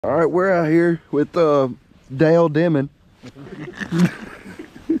All right, we're out here with Dale Demon.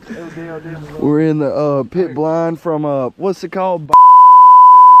 We're in the pit blind from what's it called?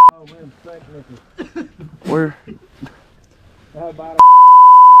 Where?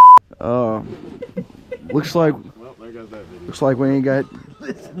 Looks like we ain't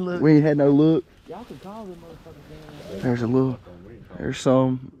had no look. There's a little. There's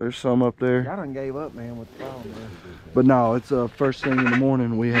some up there. I done gave up, man, with the phone, man. But no, it's first thing in the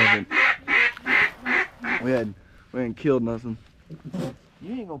morning. We hadn't killed nothing.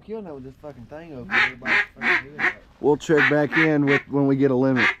 You ain't gonna kill nothing with this fucking thing open. We'll check back in when we get a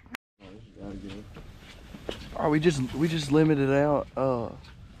limit. All right, we just limited out.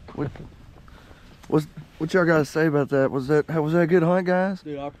 What y'all got to say about that? Was that a good hunt, guys?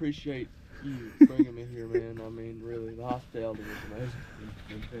 Dude, I appreciate you bringing me here, man. I mean, really, the hospitality was amazing.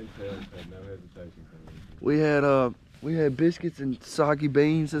 Had no hesitation. We had biscuits and soggy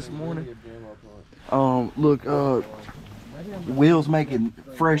beans this morning. Look, Will's making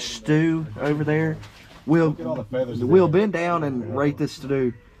fresh stew over there. Will bend down and rate this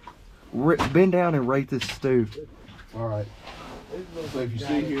stew. Bend down and rate this stew. All right. So if you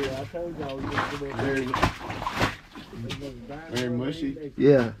see here, very mushy.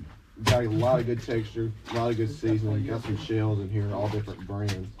 Yeah. Got a lot of good texture, a lot of good seasoning. Got some shells in here, all different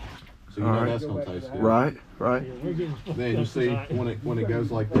brands. So you know that's gonna taste good. Right. Then you see when it goes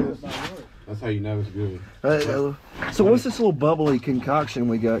like this, that's how you know it's good. So what's this little bubbly concoction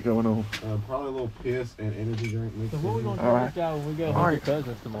we got going on? Probably a little piss and energy drink mixed in. What we gonna do when we go home to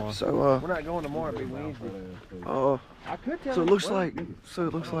cousins tomorrow? So we're not going tomorrow. It'll be Wednesday. I could tell. So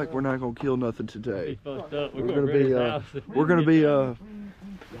it looks like we're not gonna kill nothing today.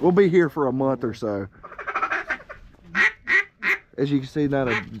 We'll be here for a month or so. As you can see, not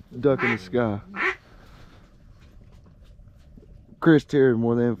a duck in the sky. Chris Terry,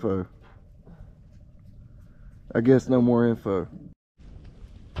 more the info. I guess no more info.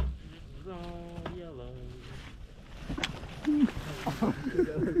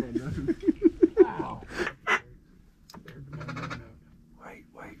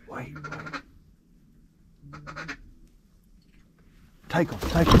 Wait. Take him.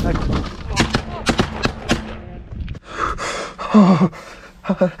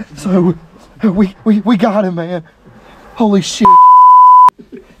 So we got him, man. Holy shit.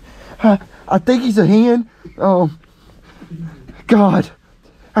 I think he's a hen. God,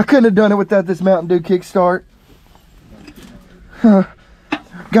 I couldn't have done it without this Mountain Dew kickstart.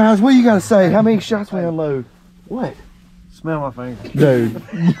 Guys, what you gotta say? How many shots we unload? What? Smell my finger. Dude.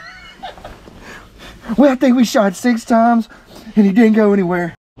 Well, I think we shot 6 times and he didn't go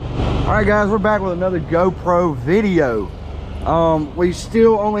anywhere. All right, guys, we're back with another GoPro video. We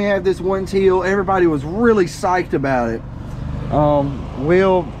still only have this one teal. Everybody was really psyched about it.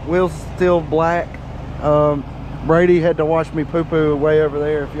 Will's still black. Brady had to watch me poo-poo way over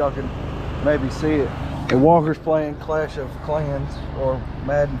there, if y'all can maybe see it. And Walker's playing Clash of Clans or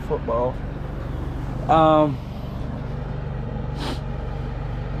Madden football.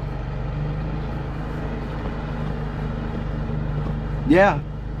 Yeah.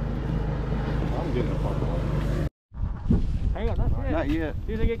 I'm getting a fucking one. Hang on, not yet.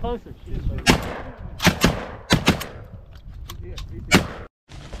 See if they get closer.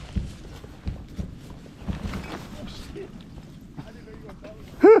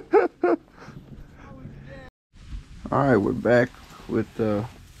 All right, we're back with in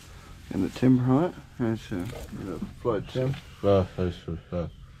the timber hunt. That's flood timber.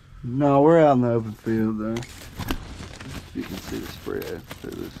 No, we're out in the open field though. You can see the spread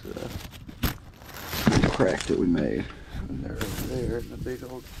through this crack that we made. And they're over there in the big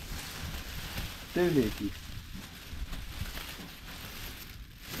old doohickey.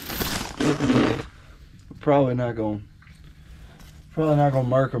 We're probably not gonna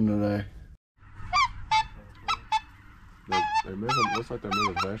murk them today. They're moving. Looks like they're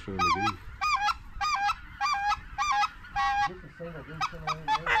moving faster than the geese.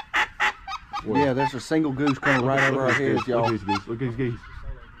 Yeah, there's a single goose coming right over our heads, y'all. Look at these geese. Look at these geese.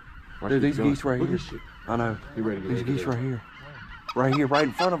 Dude, these geese right here. I know. These geese right here. Right here, right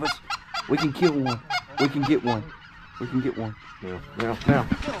in front of us. We can kill one. We can get one. Now.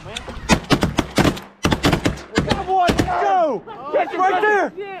 Come on, let's go! It's right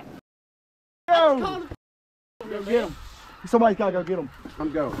there! Go! Go get him. Somebody's gotta go get him.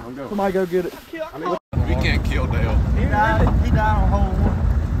 I'm going. Somebody go get it. We can't kill Dale. He died on hole 1.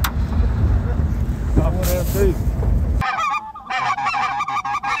 I would have too.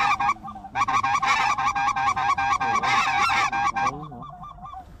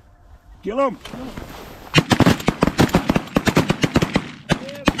 Kill him!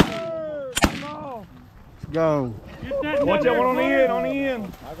 Go. Watch that one on the end, on the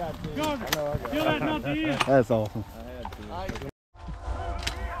end. I got two. Go. Feel that not the end. That's awesome. I had two.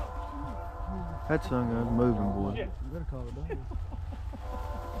 That sun gun's moving, boy. Yeah.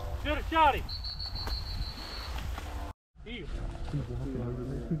 Should have shot him. Heel.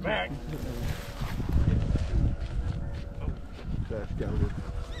 Back. That's got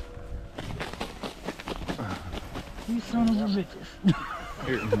You son of a bitches.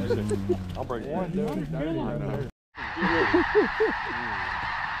 I'll break one. Why do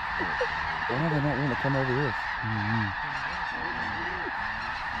they not want to come over this?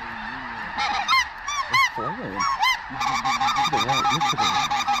 It's flying. Look to the right, look to the right.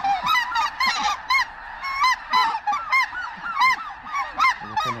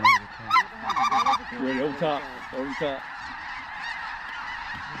 They're coming over the top. Ready, over top. Over top.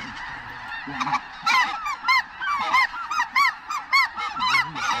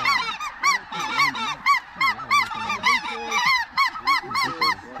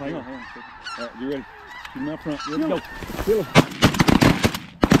 Hang on. All right, you ready? Keep him out front. Ready, go. Kill him.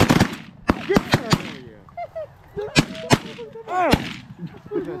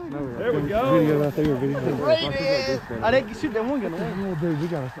 There we go. Video right there, video. I didn't shoot that one gun away. Yeah, dude, we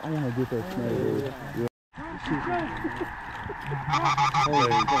gotta. I want to get that snake. Yeah.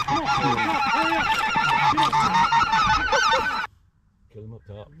 Kill him up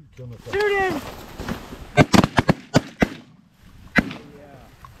top. Kill him up top. Shoot him!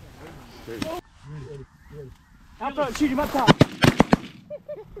 Up top. Shoot him up top.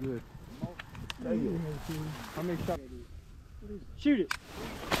 Good. How many shots? Shoot it.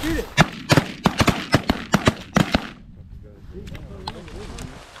 Shoot it.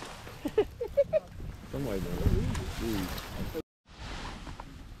 Somebody done it.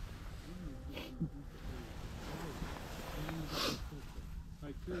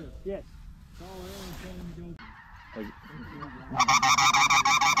 Yes.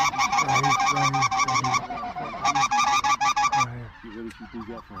 You ready to shoot these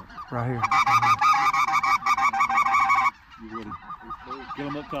up front? Right here. You ready? Get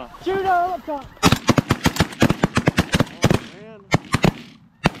him up top. Shoot him up top.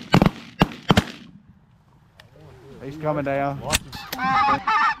 He's coming down.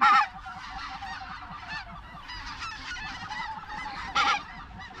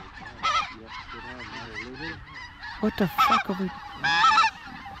 What the fuck are we?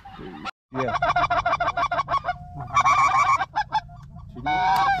 Yeah.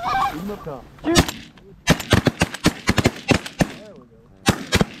 Shoot him up top. Shoot. There we go.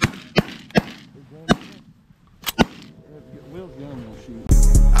 Will's gun will shoot.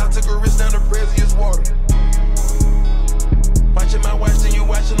 I took a risk down the Brazilian's water. Watching my watch, then you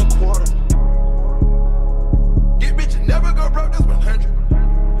watching a quarter. Get rich and never go broke, that's 100.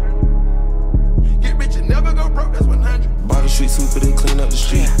 Get rich and never go broke, that's 100. Bought a street sweeper, they clean up the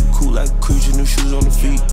street. Cool like a cruise, your new shoes on the feet.